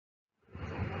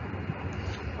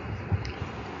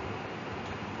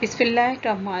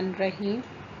Bismillahirrahmanirrahim.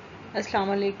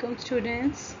 Assalamu alaikum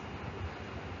students.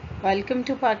 Welcome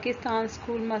to Pakistan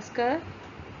School Muscat.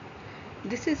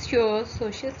 This is your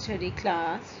social study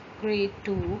class, grade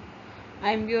 2.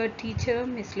 I am your teacher,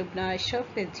 Miss Lubna Ashraf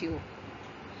with you.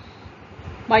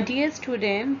 My dear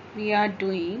student, we are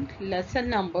doing lesson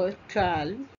number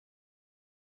 12,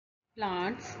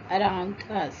 Plants Around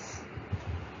Us.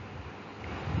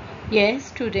 Yes,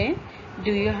 student,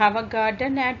 do you have a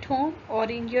garden at home or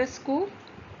in your school?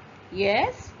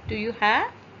 Yes, do you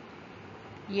have?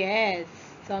 Yes,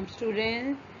 some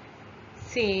students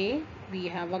say we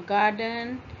have a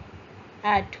garden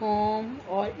at home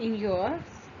or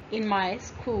in my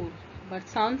school, but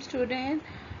some students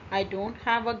I don't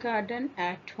have a garden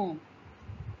at home.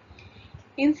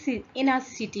 In a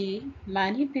city,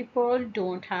 many people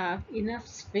don't have enough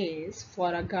space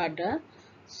for a garden,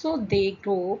 so they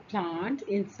grow plants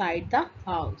inside the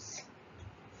house.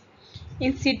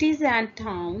 In cities and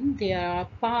towns, there are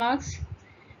parks.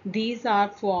 These are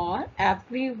for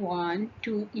everyone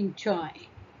to enjoy.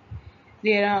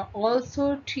 There are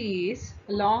also trees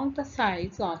along the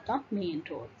sides of the main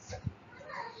roads.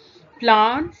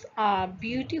 Plants are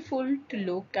beautiful to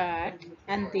look at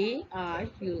and they are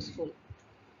useful.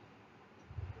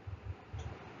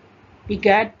 We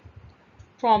get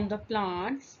from the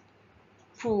plants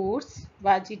fruits,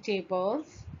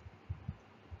 vegetables,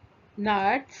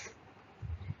 nuts,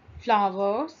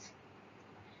 flowers,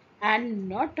 and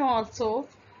not also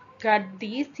get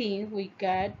these things we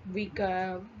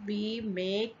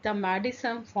make the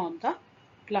medicine from the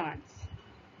plants.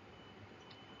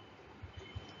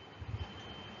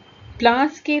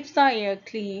 Plants keeps the air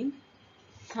clean.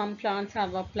 Some plants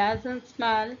have a pleasant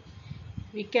smell.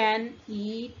 We can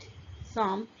eat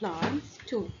some plants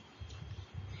too,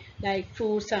 like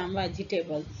fruits and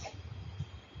vegetables.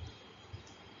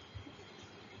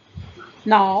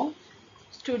 Now,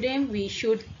 students, we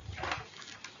should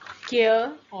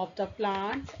care of the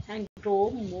plants and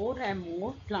grow more and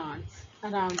more plants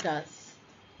around us.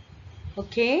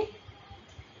 Okay,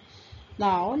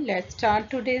 now let's start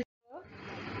today's work.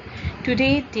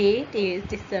 Today's date is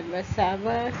December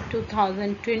 7,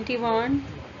 2021.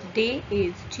 Day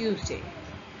is Tuesday.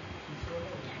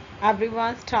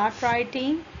 Everyone start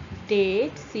writing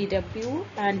date, CW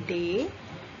and day.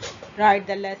 Write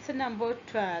the lesson number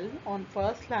 12 on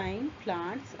first line,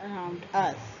 plants around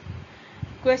us.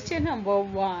 Question number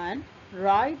 1.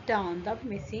 Write down the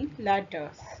missing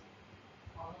letters.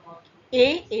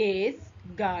 A is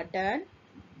garden.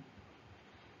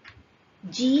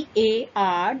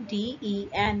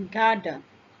 Garden. Garden.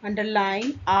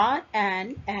 Underline R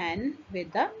and N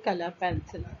with the color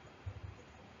pencil.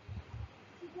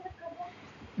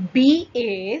 B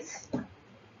is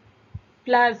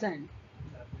pleasant.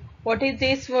 What is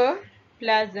this word?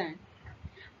 Pleasant.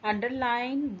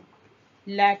 Underline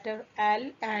letter L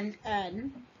and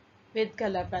N with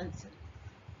color pencil.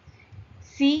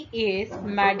 C is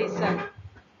medicine.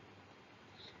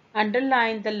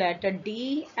 Underline the letter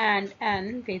D and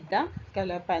N with the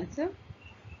color pencil.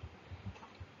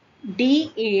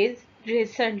 D is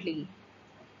recently.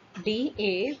 D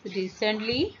is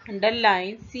recently.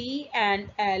 Underline C and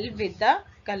L with the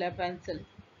color pencil.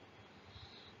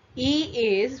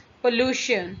 E is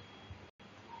pollution.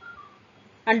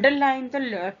 Underline the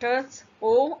letters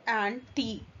O and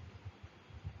T.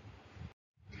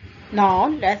 Now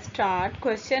let's start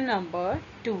question number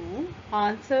 2.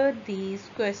 Answer these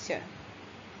questions.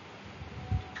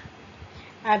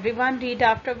 Everyone read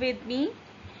after with me.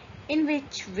 In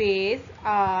which ways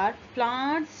are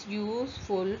plants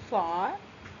useful for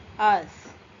us?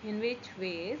 In which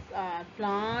ways are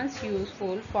plants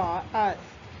useful for us?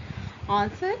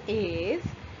 Answer is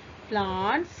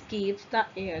plants keeps the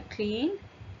air clean.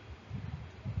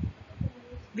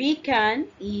 We can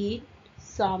eat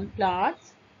some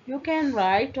plants. You can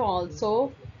write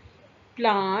also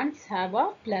plants have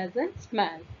a pleasant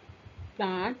smell.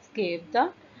 Plants give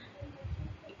the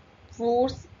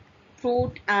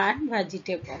fruit and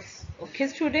vegetables. Okay,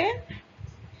 student.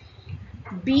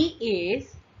 B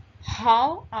is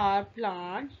how are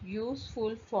plants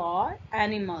useful for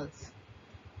animals?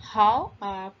 How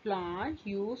are plants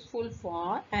useful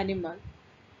for animals?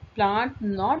 Plants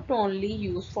not only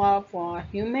useful for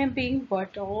human beings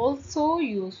but also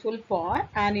useful for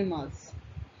animals.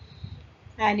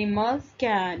 Animals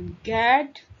can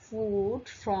get food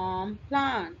from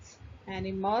plants.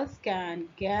 Animals can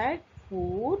get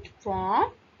food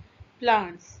from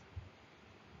plants.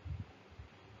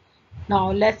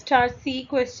 Now let's start C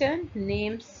question.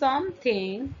 Name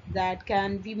something that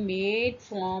can be made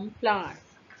from plants.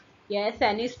 Yes,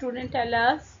 any student tell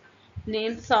us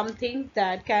Name something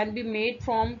that can be made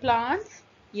from plants.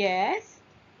 Yes.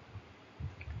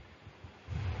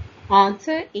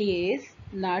 Answer is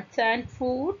nuts and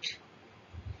fruit.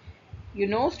 You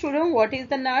know, student, what is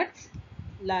the nuts?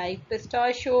 Like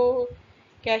pistachio,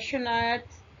 cashew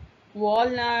nuts,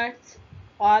 walnuts,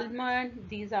 almond.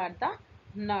 These are the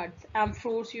nuts. And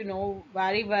fruits, you know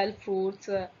very well, fruits,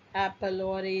 apple,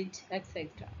 orange, etc.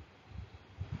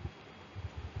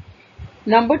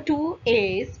 Number two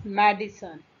is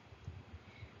medicine.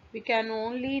 We can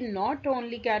only not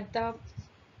only get the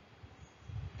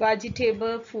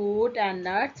vegetable, food and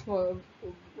nuts,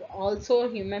 also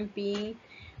human being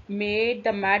made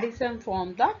the medicine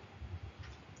from the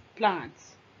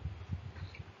plants.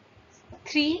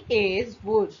 Three is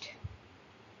wood.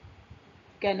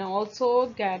 Can also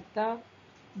get the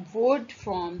wood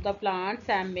from the plants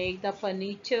and make the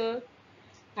furniture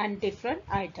and different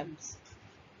items.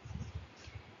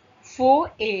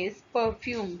 Four is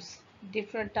perfumes.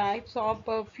 Different types of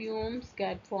perfumes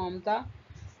get from the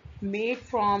made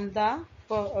from the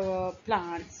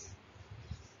plants.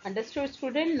 Understood,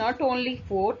 student? Not only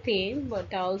four things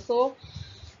but also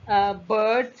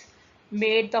birds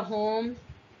made the home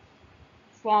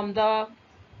from the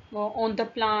on the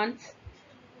plants,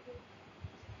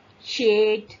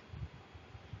 shade,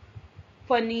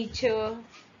 furniture,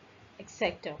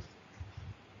 etc.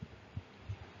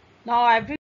 Now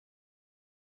everyone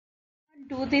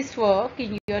do this work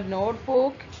in your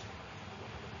notebook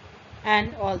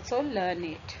and also learn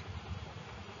it.